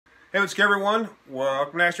Hey, what's good, everyone?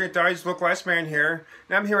 Welcome to Rink Diaries. Look, Last Man here.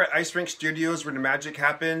 Now I'm here at Ice Rink Studios where the magic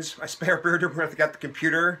happens. I spare a beard when I got the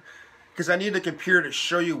computer because I need the computer to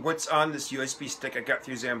show you what's on this USB stick I got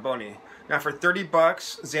through Zamboni. Now for 30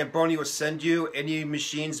 bucks, Zamboni will send you any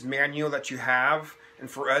machine's manual that you have. And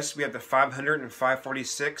for us, we have the 500 and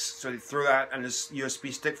 546. So they throw that on this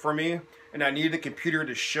USB stick for me. And I need the computer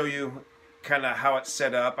to show you kind of how it's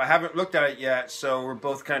set up. I haven't looked at it yet, so we're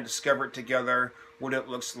both kind of discover it together, what it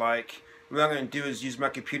looks like. What I'm going to do is use my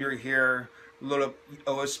computer here, load up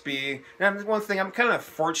OSB. And one thing, I'm kind of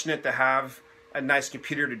fortunate to have a nice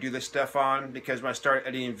computer to do this stuff on, because when I started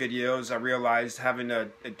editing videos, I realized having a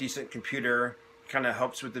decent computer kind of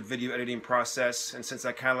helps with the video editing process. And since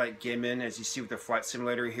I kind of like gaming, as you see with the flight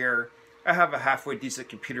simulator here, I have a halfway decent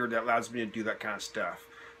computer that allows me to do that kind of stuff.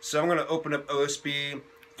 So I'm going to open up OSB,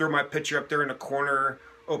 throw my picture up there in the corner,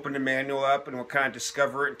 open the manual up, and we'll kind of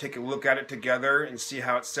discover it and take a look at it together and see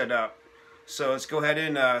how it's set up. So let's go ahead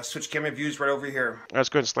and switch camera views right over here. Let's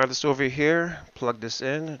go ahead and slide this over here, plug this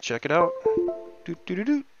in, check it out.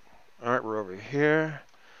 Alright, we're over here.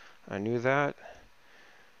 I knew that.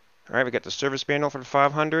 Alright, we got the service manual for the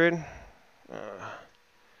 500.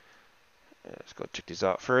 Let's go check these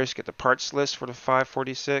out first. Get the parts list for the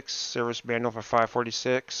 546, service manual for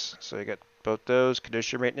 546. So you got both those.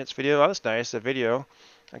 Conditioner maintenance video. Oh, that's nice, the video.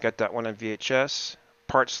 I got that one on VHS.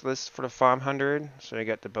 Parts list for the 500. So you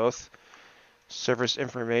got the both. Service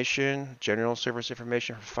information, general service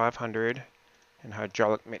information for 500, and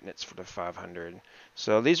hydraulic maintenance for the 500.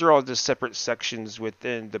 So these are all just separate sections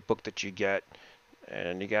within the book that you get.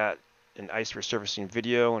 And you got an ice resurfacing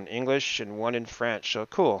video in English and one in French. So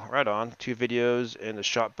cool, right on. 2 videos in the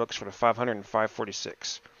shop books for the 500 and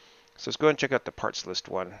 546. So let's go ahead and check out the parts list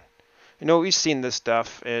one. You know, we've seen this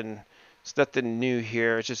stuff, and it's nothing new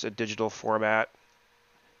here. It's just a digital format.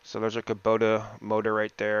 So there's a Kubota motor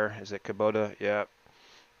right there. Is it Kubota? Yeah.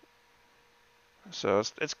 So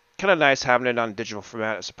it's kind of nice having it on digital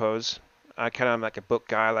format, I suppose. I kind of am like a book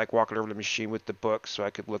guy. I like walking over the machine with the book so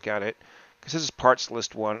I could look at it. Because this is parts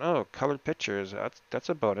list one. Oh, colored pictures. That's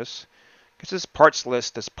a bonus. Because this parts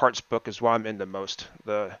list, this parts book is why I'm in the most.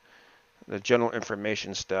 The general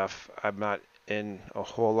information stuff, I'm not in a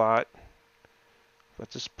whole lot. But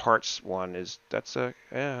this parts one is that's a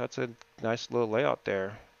nice little layout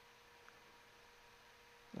there.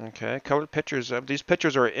 Okay, colored pictures. These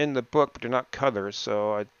pictures are in the book, but they're not colors,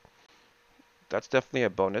 so that's definitely a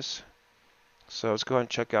bonus. So let's go ahead and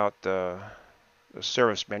check out the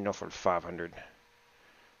service manual for the 500.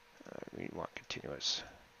 We want continuous.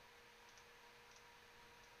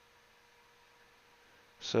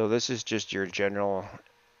 So this is just your general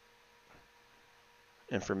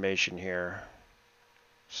information here.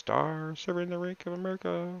 Star serving the Rink of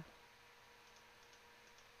America.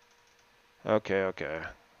 Okay.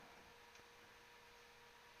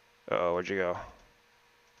 Uh-oh, where'd you go?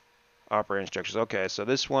 Operating instructions. Okay, so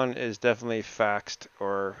this one is definitely faxed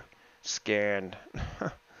or scanned.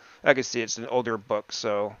 I can see it's an older book,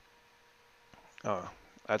 so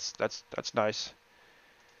that's nice.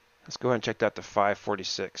 Let's go ahead and check out the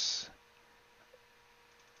 546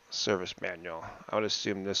 service manual. I would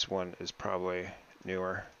assume this one is probably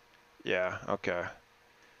newer. Yeah, okay.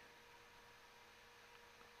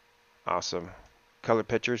 Awesome. Color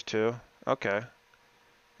pictures too. Okay.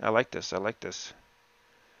 I like this.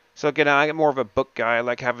 So again, I get more of a book guy. I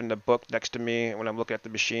like having the book next to me when I'm looking at the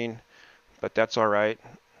machine, but that's all right.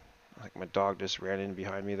 Like my dog just ran in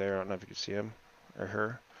behind me there. I don't know if you can see him or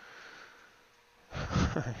her.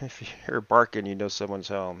 If you hear barking, you know someone's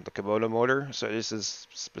home. The Kubota motor. So this is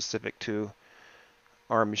specific to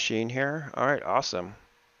our machine here. All right, awesome.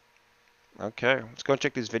 Okay, let's go and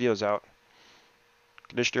check these videos out.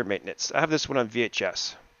 Conditioner maintenance. I have this one on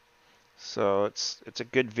VHS. So it's a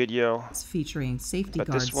good video. It's featuring safety but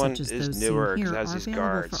guards this one such as is those newer seen here because it are has these available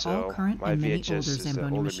guards. for all So current my and many VHS older is the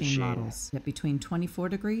Zamboni older machine machine. models. At between 24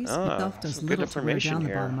 degrees, Ah, itself does some good little to wear information down the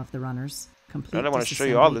here. bottom of the runners. Complete I don't want to show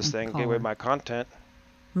you all this disassembly thing, and give away collar. my content.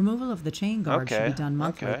 Removal of the chain guard should Okay, be done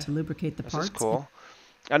monthly okay. to lubricate the This parts. is cool.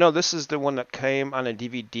 I know this is the one that came on a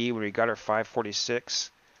DVD when we got our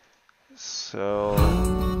 546. So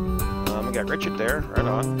we got Richard there, right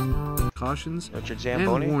on. Cautions Richard and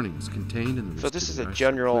Zamboni. warnings contained in the So this is a arrest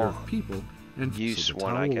general clear of people and use so the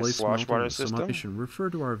one, towel I guess, lace wash melting water with some system. operation, refer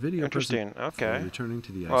to our video Interesting. before Okay. returning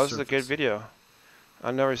to the ice Well, this is a good surface. video.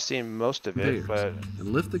 I've never seen most of it, Conveyors, but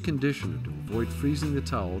and lift the conditioner to avoid freezing the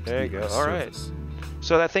towel to there you the go. ice All right. surface.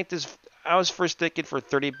 So I think this. I was first thinking for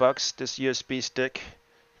 30 bucks, this USB stick.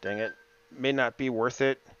 Dang it, may not be worth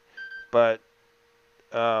it, but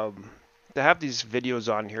to have these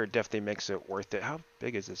videos on here definitely makes it worth it. How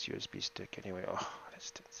big is this USB stick anyway? Oh, I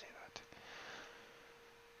just didn't say that.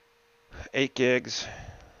 8 gigs.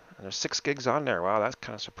 And there's 6 gigs on there. Wow, that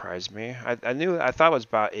kind of surprised me. I thought it was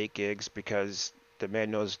about 8 gigs because the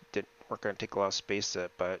manuals weren't going to take a lot of space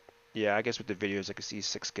up. But yeah, I guess with the videos, I can see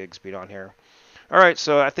 6 gigs being on here. All right,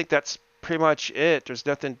 so I think that's pretty much it. There's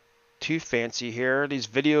nothing too fancy here. These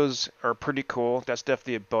videos are pretty cool. That's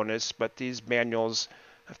definitely a bonus. But these manuals,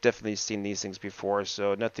 I've definitely seen these things before,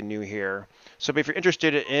 so nothing new here. So if you're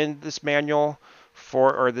interested in this manual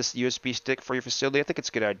or this USB stick for your facility, I think it's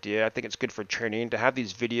a good idea. I think it's good for training. To have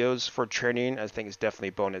these videos for training, I think is definitely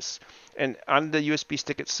a bonus. And on the USB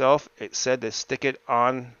stick itself, it said to stick it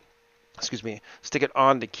on the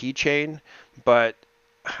keychain, but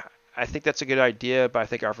I think that's a good idea, but I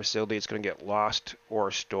think our facility is going to get lost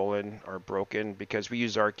or stolen or broken because we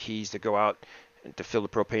use our keys to go out and to fill the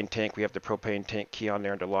propane tank. We have the propane tank key on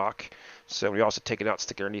there to lock. So we also take it out,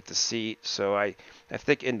 stick it underneath the seat. So I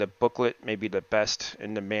think in the booklet, maybe the best,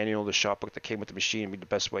 in the manual, the shop book that came with the machine, would be the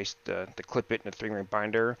best way to clip it in a 3-ring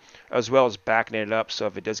binder, as well as backing it up. So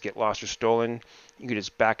if it does get lost or stolen, you can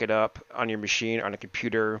just back it up on your machine, on a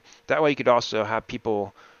computer. That way you could also have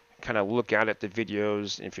people kind of look at the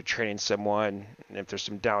videos. And if you're training someone, and if there's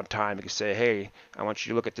some downtime, you can say, hey, I want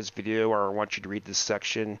you to look at this video, or I want you to read this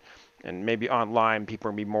section. And maybe online, people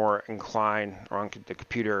will be more inclined, or on the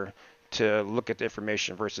computer, to look at the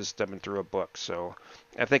information versus stepping through a book. So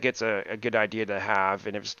I think it's a good idea to have.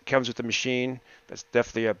 And if it comes with the machine, that's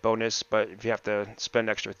definitely a bonus. But if you have to spend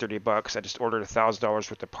extra $30, I just ordered $1,000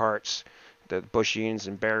 worth of parts, the bushings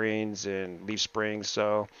and bearings and leaf springs.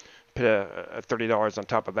 So put a $30 on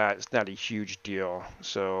top of that. It's not a huge deal.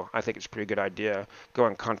 So I think it's a pretty good idea. Go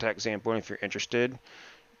and contact Zamboni if you're interested.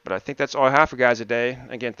 But I think that's all I have for you guys today.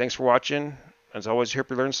 Again, thanks for watching. As always, hope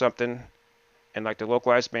you learned something. And like the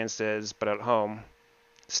localized man says, but at home,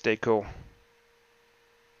 stay cool.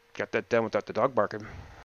 Got that done without the dog barking.